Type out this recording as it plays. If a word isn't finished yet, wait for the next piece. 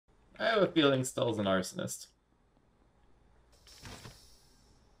I have a feeling Stell's an arsonist.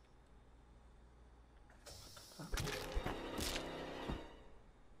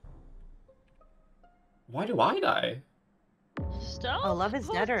 Why do I die? Stell? Oh, Love is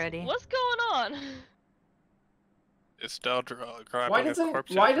dead already. What's going on? Is Stell grabbing a corpse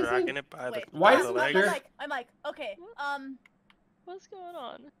and dragging it by the legs? I'm like, okay, What's going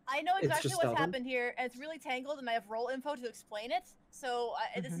on? I know exactly what's happened here, and it's really tangled, and I have role info to explain it. So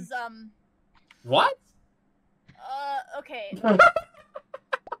this is What? Okay.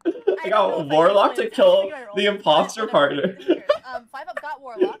 I got Warlock to kill the imposter partner. 5-Up got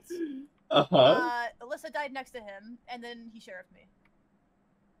Warlocked. Alyssa died next to him, and then he sheriffed me.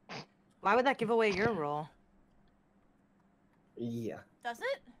 Why would that give away your role? Yeah. Does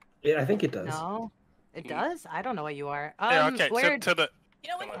it? Yeah, I think it does. No, it does. I don't know what you are. Yeah, okay. So to the. You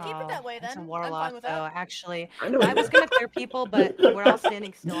know, we can keep it that way then. It's a Warlock, I'm fine with that. actually. I was gonna clear people, but we're all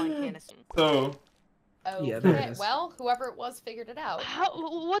standing still on canister. So. Oh, yeah, okay. Well, whoever it was figured it out.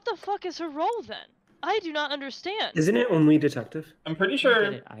 What the fuck is her role then? I do not understand. Isn't it only detective? I'm pretty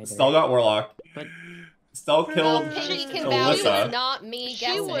sure Stell got Warlock. But Stell killed She can vouch Alyssa. it's not me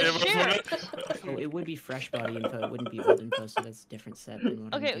guessing. She was sheriff. oh, it would be fresh body info. It wouldn't be old info, so that's a different set. Than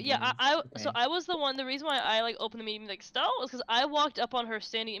what I'm Okay, thinking yeah, of. so I was the one. The reason why I like opened the meeting like Stell was because I walked up on her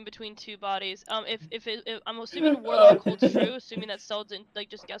standing in between two bodies. If I'm assuming Warlock holds true, assuming that Stell didn't like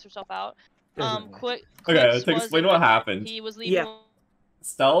just guess herself out. Okay, to explain what happened. He was leaving. Yeah.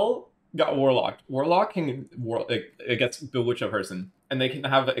 Stell got Warlocked. Warlock can it gets bewitch a person, and they can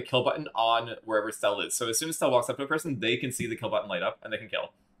have a kill button on wherever Stell is. So as soon as Stell walks up to a person, they can see the kill button light up, and they can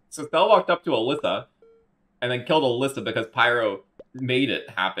kill. So Stell walked up to Alyssa, and then killed Alyssa because Pyro made it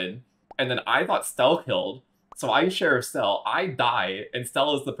happen. And then I thought Stell killed, so I share Stell. I die, and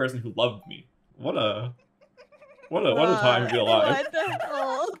Stell is the person who loved me. What a time to be alive. What the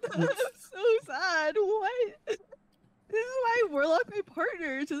hell? That's so sad. What? This is why I Warlock my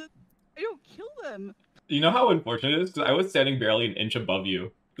partners. So that I don't kill them. You know how unfortunate it is? Because I was standing barely an inch above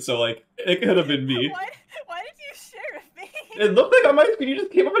you. So, like, it could have been me. Why did you sheriff me? It looked like on my screen you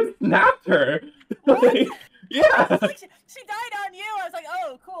just came up and snapped her. Like, yeah. Like, she died on you. I was like,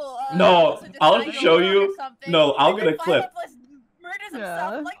 oh, cool. No, I'll show you. No, I'll get a clip. Murders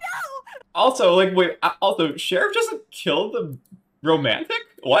himself. I'm like, no! Also, like, wait, also, Sheriff doesn't kill the romantic?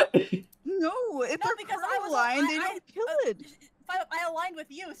 What? No, if they're because crew aligned, they don't kill it. I aligned with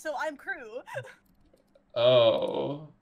you, so I'm crew. Oh.